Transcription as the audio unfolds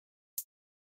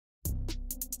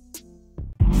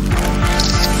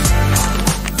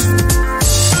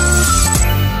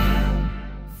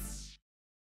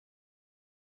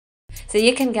So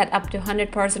you can get up to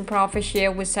 100% profit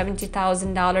share with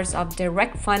 $70,000 of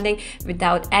direct funding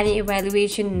without any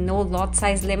evaluation, no lot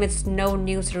size limits, no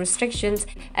news restrictions,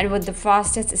 and with the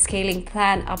fastest scaling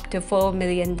plan up to $4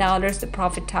 million. The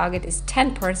profit target is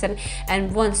 10%,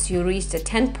 and once you reach the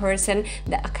 10%,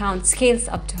 the account scales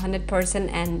up to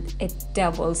 100% and it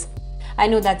doubles. I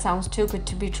know that sounds too good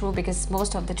to be true, because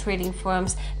most of the trading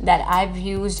firms that I've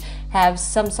used have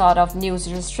some sort of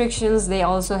news restrictions. They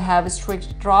also have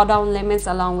strict drawdown limits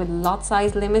along with lot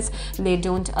size limits. They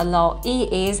don't allow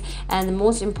EAs, and the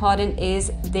most important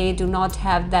is they do not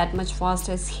have that much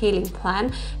faster scaling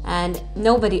plan, and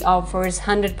nobody offers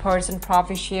 100%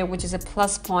 profit share, which is a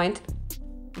plus point.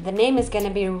 The name is going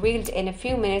to be revealed in a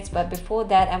few minutes, but before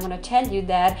that I'm going to tell you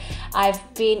that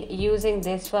I've been using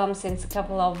this firm since a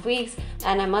couple of weeks,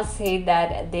 and I must say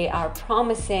that they are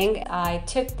promising. I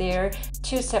took their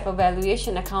two-step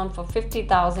evaluation account for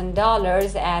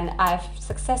 $50,000 and I've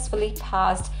successfully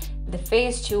passed the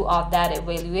phase 2 of that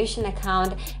evaluation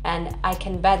account, and I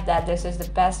can bet that this is the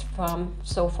best firm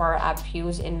so far I've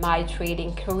used in my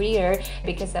trading career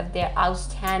because of their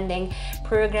outstanding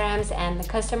programs and the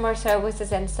customer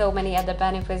services and so many other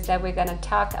benefits that we're going to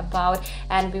talk about.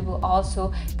 And we will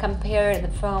also compare the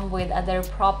firm with other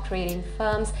prop trading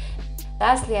firms.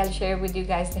 Lastly, I'll share with you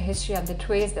guys the history of the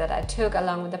trades that I took,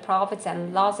 along with the profits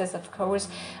and losses, of course,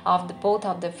 of both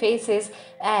of the phases.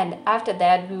 And after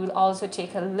that, we will also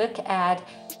take a look at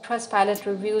Trustpilot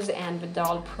reviews and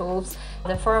withdrawal proofs.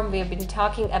 The firm we have been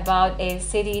talking about is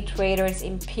City Traders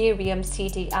Imperium,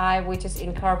 CTI, which is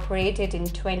incorporated in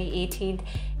 2018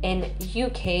 in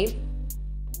UK.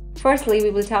 Firstly, we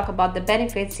will talk about the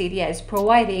benefits CTI is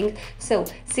providing. So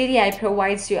CTI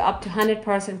provides you up to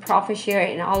 100% profit share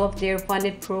in all of their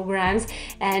funded programs,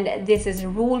 and this is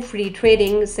rule-free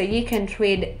trading, so you can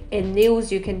trade in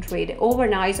news, you can trade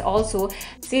overnight. Also,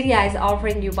 CTI is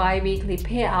offering you bi-weekly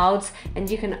payouts, and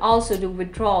you can also do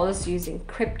withdrawals using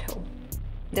crypto.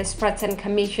 The spreads and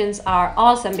commissions are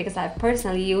awesome because I've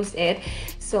personally used it.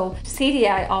 So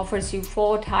CTI offers you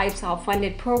 4 types of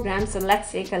funded programs. So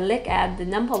let's take a look at the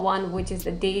number 1, which is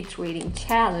the day trading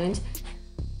challenge.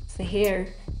 So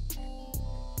here,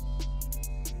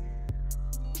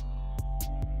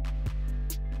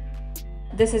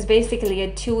 this is basically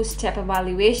a 2-step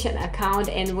evaluation account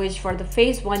in which for the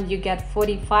phase 1 you get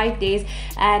 45 days,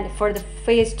 and for the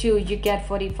phase 2 you get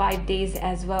 45 days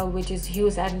as well, which is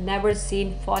huge. I've never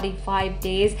seen 45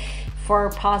 days for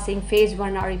passing phase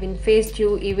 1 or even phase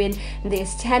 2. Even the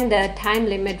standard time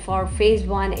limit for phase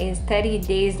 1 is 30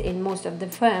 days in most of the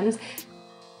firms.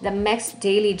 The max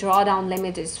daily drawdown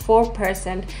limit is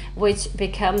 4%, which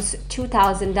becomes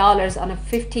 $2,000 on a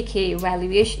 50K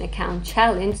evaluation account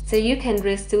challenge. So you can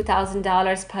risk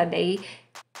 $2,000 per day.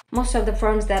 Most of the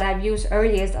firms that I've used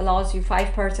earliest allows you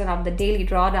 5% of the daily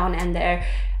drawdown, and their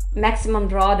maximum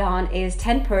drawdown is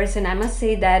 10%. I must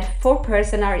say that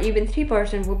 4% or even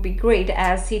 3% would be great,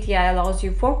 as CTI allows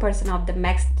you 4% of the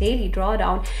max daily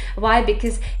drawdown. Why?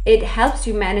 Because it helps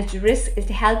you manage risk, it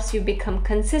helps you become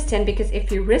consistent, because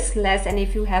if you risk less and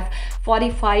if you have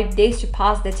 45 days to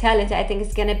pass the challenge, I think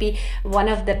it's gonna be one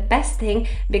of the best thing,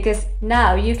 because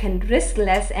now you can risk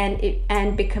less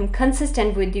and become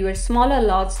consistent with your smaller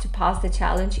lots to pass the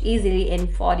challenge easily in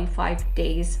 45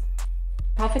 days.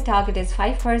 Profit target is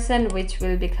 5%, which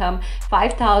will become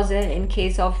 5,000 in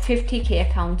case of 50K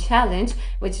account challenge,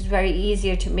 which is very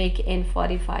easier to make in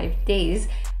 45 days.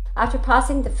 After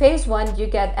passing the phase 1, you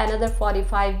get another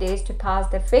 45 days to pass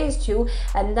the phase 2,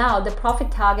 and now the profit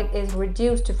target is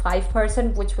reduced to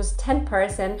 5%, which was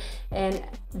 10% in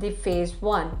the phase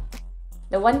 1.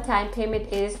 The one-time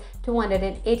payment is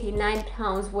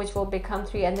 £289, which will become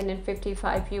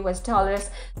 $355 US.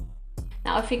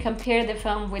 Now, if we compare the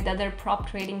firm with other prop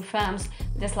trading firms,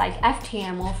 just like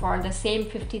FTMO, for the same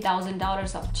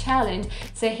 $50,000 of challenge,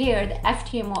 so here the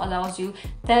FTMO allows you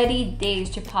 30 days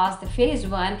to pass the phase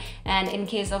 1, and in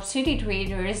case of City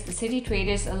Traders, the City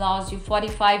Traders allows you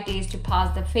 45 days to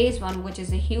pass the phase 1, which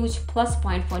is a huge plus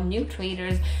point for new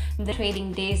traders. The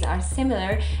trading days are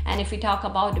similar, and if we talk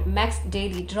about max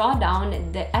daily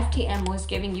drawdown, the FTMO is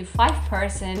giving you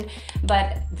 5%,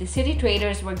 but the City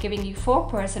Traders were giving you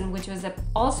 4%, which was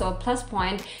also a plus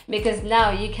point, because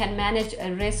now you can manage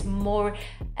a risk more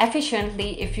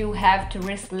efficiently if you have to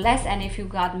risk less and if you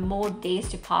got more days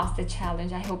to pass the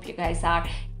challenge. I hope you guys are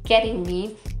getting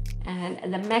me. And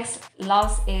the maximum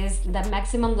loss is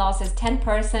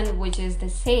 10%, which is the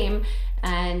same,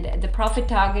 and the profit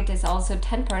target is also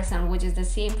 10%, which is the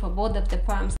same for both of the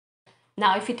firms.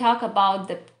 Now, if you talk about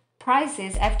the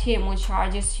prices, FTMO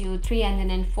charges you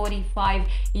 345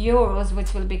 euros,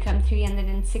 which will become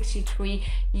 $363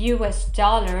 US,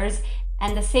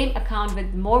 And the same account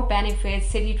with more benefits,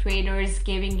 City Traders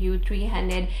giving you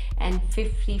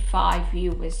 355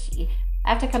 USD.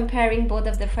 After comparing both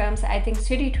of the firms, I think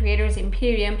City Traders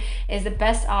Imperium is the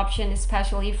best option,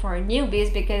 especially for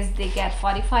newbies, because they get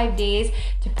 45 days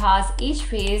to pass each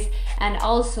phase, and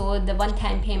also the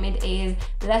one-time payment is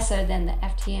lesser than the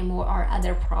FTMO or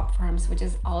other prop firms, which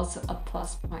is also a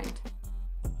plus point.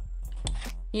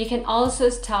 You can also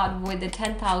start with the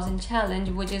 10,000 challenge,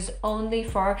 which is only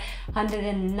for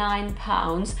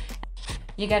 £109.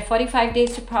 You get 45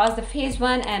 days to pass the phase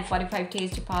 1 and 45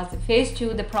 days to pass the phase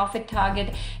 2. The profit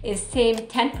target is same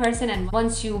 10%, and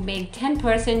once you make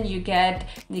 10%, you get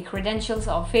the credentials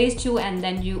of phase 2, and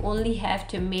then you only have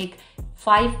to make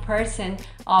 5%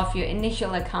 of your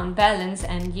initial account balance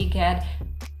and you get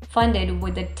funded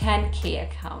with a 10K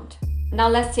account. Now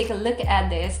let's take a look at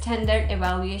the standard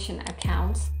evaluation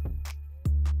accounts.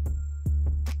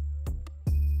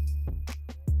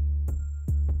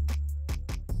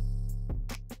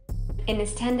 In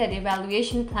standard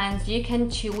evaluation plans, you can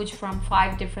choose from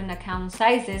 5 different account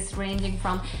sizes ranging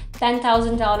from $10,000,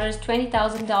 $20,000,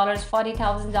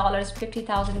 $40,000,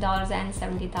 $50,000, and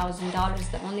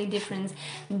 $70,000. The only difference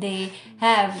they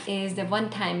have is the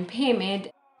one-time payment,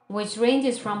 which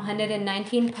ranges from £119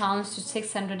 to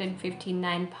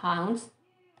 £659.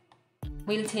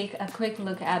 We'll take a quick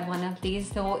look at one of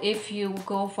these. So if you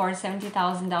go for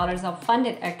 $70,000 of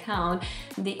funded account,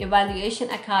 the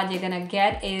evaluation account you're gonna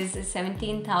get is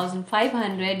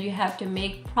 $17,500. You have to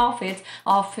make profits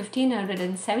of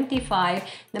 $1,575.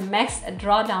 The max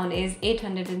drawdown is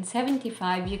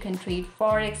 $875. You can trade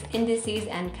forex, indices,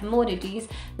 and commodities.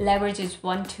 Leverage is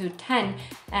 1 to 10.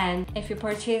 And if you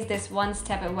purchase this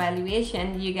one-step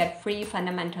evaluation, you get free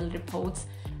fundamental reports.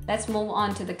 Let's move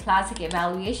on to the classic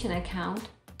evaluation account.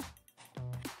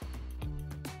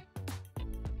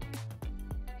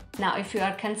 Now, if you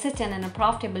are consistent and a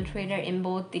profitable trader in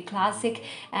both the classic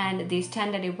and the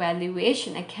standard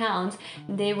evaluation accounts,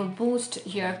 they will boost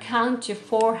your account to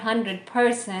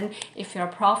 400% if you are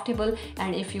profitable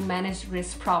and if you manage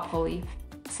risk properly.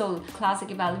 So classic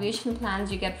evaluation plans,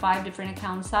 you get 5 different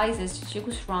account sizes to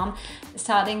choose from,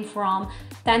 starting from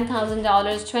 $10,000,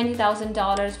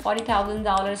 $20,000, $40,000,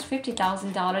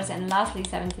 $50,000, and lastly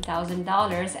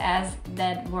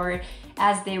 $70,000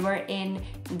 as they were in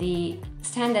the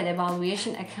standard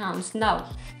evaluation accounts. Now,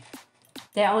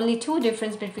 there are only 2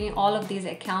 differences between all of these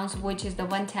accounts, which is the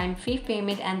one-time fee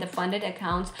payment and the funded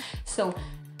accounts. So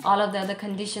all of the other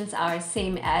conditions are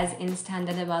same as in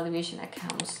standard evaluation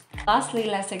accounts. Lastly,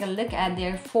 let's take a look at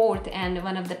their 4th and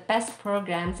one of the best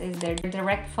programs is their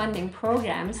direct funding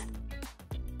programs.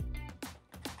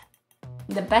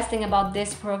 The best thing about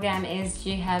this program is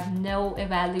you have no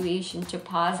evaluation to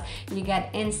pass. You get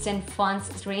instant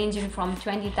funds ranging from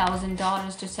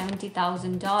 $20,000 to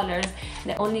 $70,000.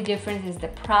 The only difference is the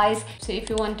price. So if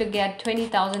you want to get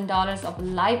 $20,000 of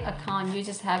live account, you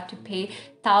just have to pay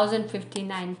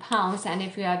 £1,059, and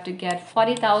if you have to get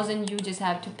 40,000, you just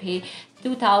have to pay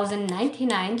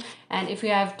 $2,099, and if you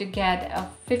have to get a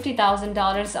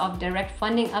 $50,000 of direct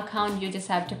funding account, you just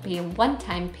have to pay a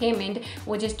one-time payment,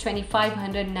 which is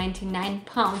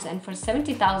 £2,599, and for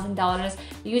 $70,000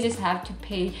 you just have to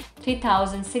pay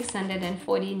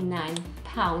 £3,649.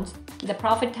 The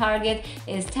profit target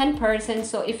is 10%,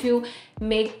 so if you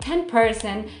make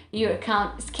 10%, your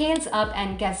account scales up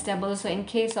and gets double. So in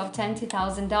case of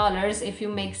 $20,000, if you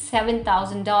make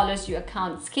 $7,000, your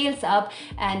account scales up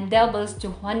and doubles to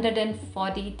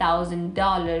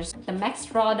 $140,000. The max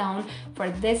drawdown for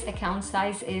this account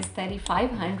size is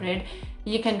 $3,500.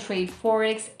 You can trade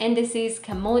forex, indices,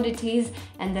 commodities,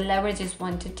 and the leverage is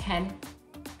 1 to 10.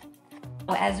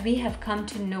 As we have come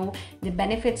to know the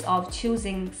benefits of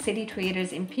choosing City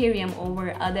Traders Imperium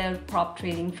over other prop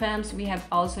trading firms, we have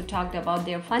also talked about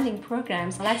their funding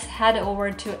programs. Let's head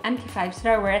over to MT5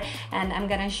 server, and I'm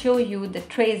gonna show you the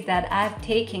trades that I've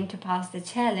taken to pass the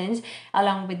challenge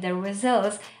along with the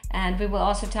results, and we will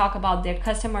also talk about their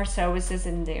customer services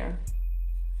in there.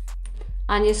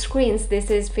 On your screens, this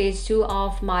is phase 2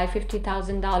 of my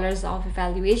 $50,000 of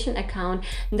evaluation account.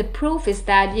 The proof is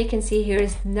that you can see here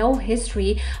is no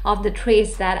history of the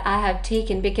trades that I have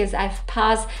taken because I've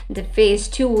passed the phase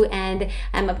 2 and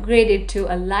I'm upgraded to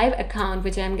a live account,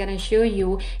 which I'm gonna show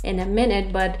you in a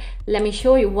minute. But let me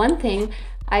show you one thing.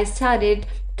 I started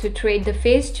to trade the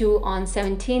phase 2 on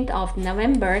 17th of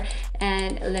November,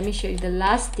 and let me show you the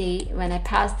last day when I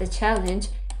passed the challenge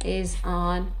is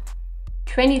on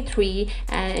 23,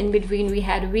 and in between we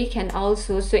had weekend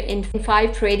also. So in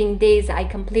 5 trading days I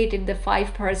completed the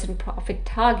 5% profit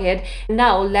target.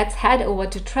 Now let's head over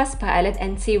to Trustpilot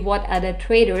and see what other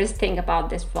traders think about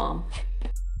this firm.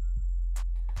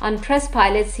 On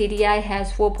Trustpilot, CDI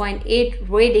has 4.8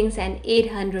 ratings and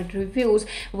 800 reviews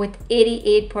with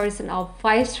 88% of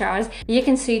 5 stars. You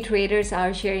can see traders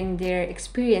are sharing their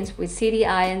experience with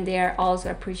CDI and they are also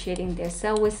appreciating their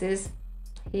services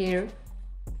here.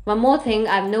 One more thing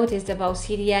I've noticed about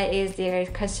CDI is their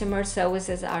customer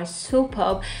services are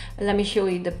superb. Let me show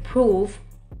you the proof.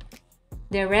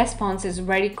 Their response is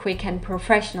very quick and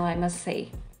professional, I must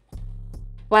say.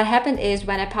 What happened is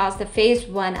when I passed the phase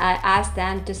 1, I asked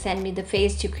them to send me the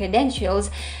phase 2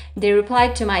 credentials. They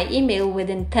replied to my email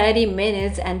within 30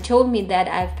 minutes and told me that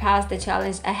I've passed the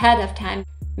challenge ahead of time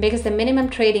because the minimum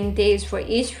trading days for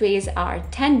each phase are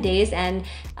 10 days and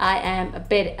I am a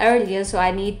bit earlier, so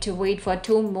I need to wait for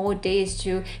 2 more days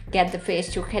to get the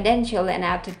phase 2 credential, and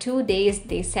after 2 days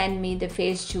they send me the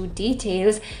phase 2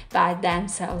 details by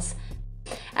themselves.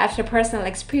 After personal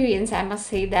experience, I must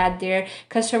say that their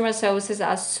customer services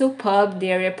are superb.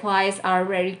 Their replies are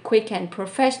very quick and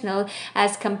professional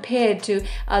as compared to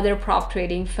other prop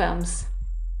trading firms.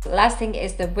 Last thing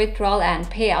is the withdrawal and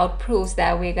payout proofs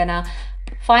that we're gonna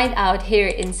find out here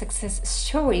in success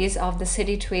stories of the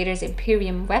City Traders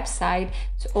Imperium website.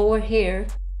 So over here.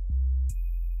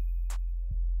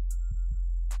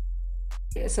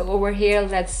 So over here,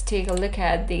 let's take a look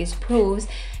at these proofs.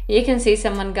 You can see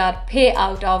someone got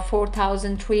payout of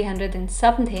 4,300 and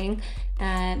something,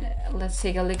 and let's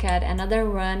take a look at another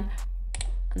one.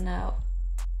 Now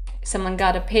someone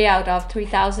got a payout of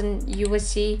 3,000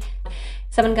 USD.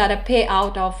 Someone got a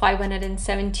payout of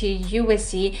 570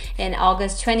 USD in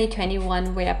August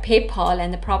 2021 via PayPal,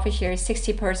 and the profit share is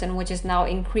 60%, which is now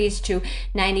increased to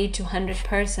 90 to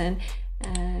 100%.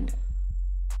 And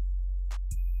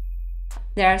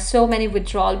there are so many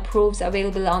withdrawal proofs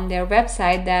available on their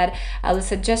website that I will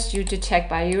suggest you to check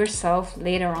by yourself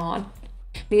later on.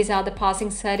 These are the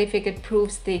passing certificate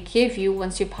proofs they give you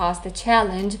once you pass the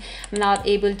challenge. I'm not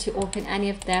able to open any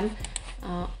of them.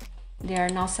 They are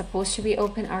not supposed to be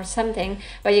open or something,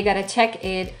 but you gotta check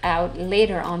it out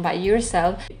later on by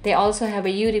yourself. They also have a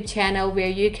YouTube channel where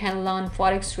you can learn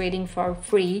forex trading for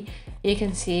free. You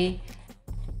can see.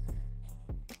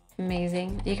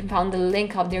 Amazing. You can find the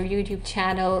link of their YouTube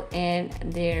channel and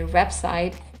their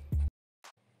website.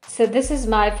 So this is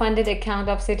my funded account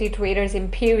of City Traders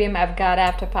Imperium I've got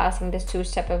after passing this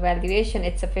 2-step evaluation.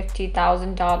 It's a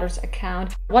 $50,000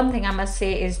 account. One thing I must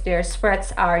say is their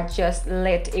spreads are just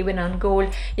lit. Even on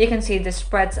gold, you can see the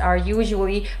spreads are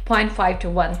usually 0.5 to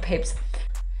 1 pips.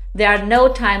 There are no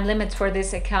time limits for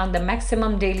this account. The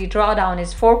maximum daily drawdown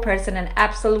is 4% and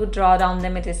absolute drawdown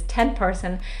limit is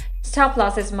 10%. Stop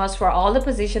loss is must for all the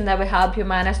positions that will help you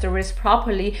manage the risk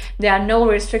properly. There are no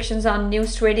restrictions on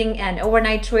news trading and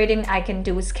overnight trading. I can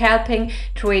do scalping,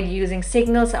 trade using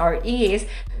signals or EAs.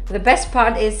 The best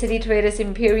part is City Traders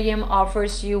Imperium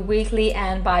offers you weekly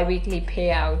and bi-weekly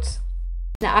payouts.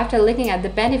 Now, after looking at the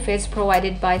benefits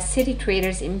provided by City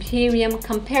Traders Imperium,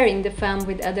 comparing the firm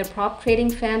with other prop trading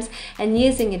firms and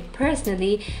using it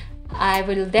personally, I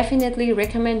will definitely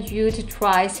recommend you to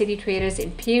try City Traders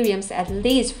Imperiums at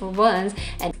least for once.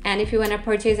 And if you want to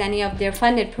purchase any of their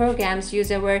funded programs,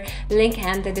 use our link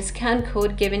and the discount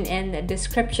code given in the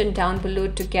description down below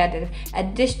to get an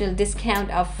additional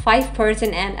discount of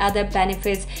 5% and other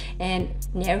benefits in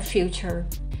near future.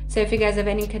 So if you guys have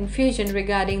any confusion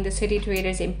regarding the City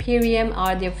Traders Imperium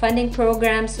or their funding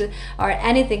programs or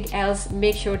anything else,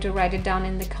 make sure to write it down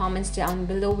in the comments down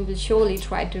below. We will surely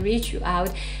try to reach you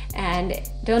out. And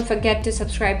don't forget to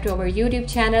subscribe to our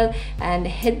YouTube channel and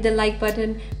hit the like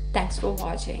button. Thanks for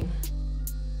watching.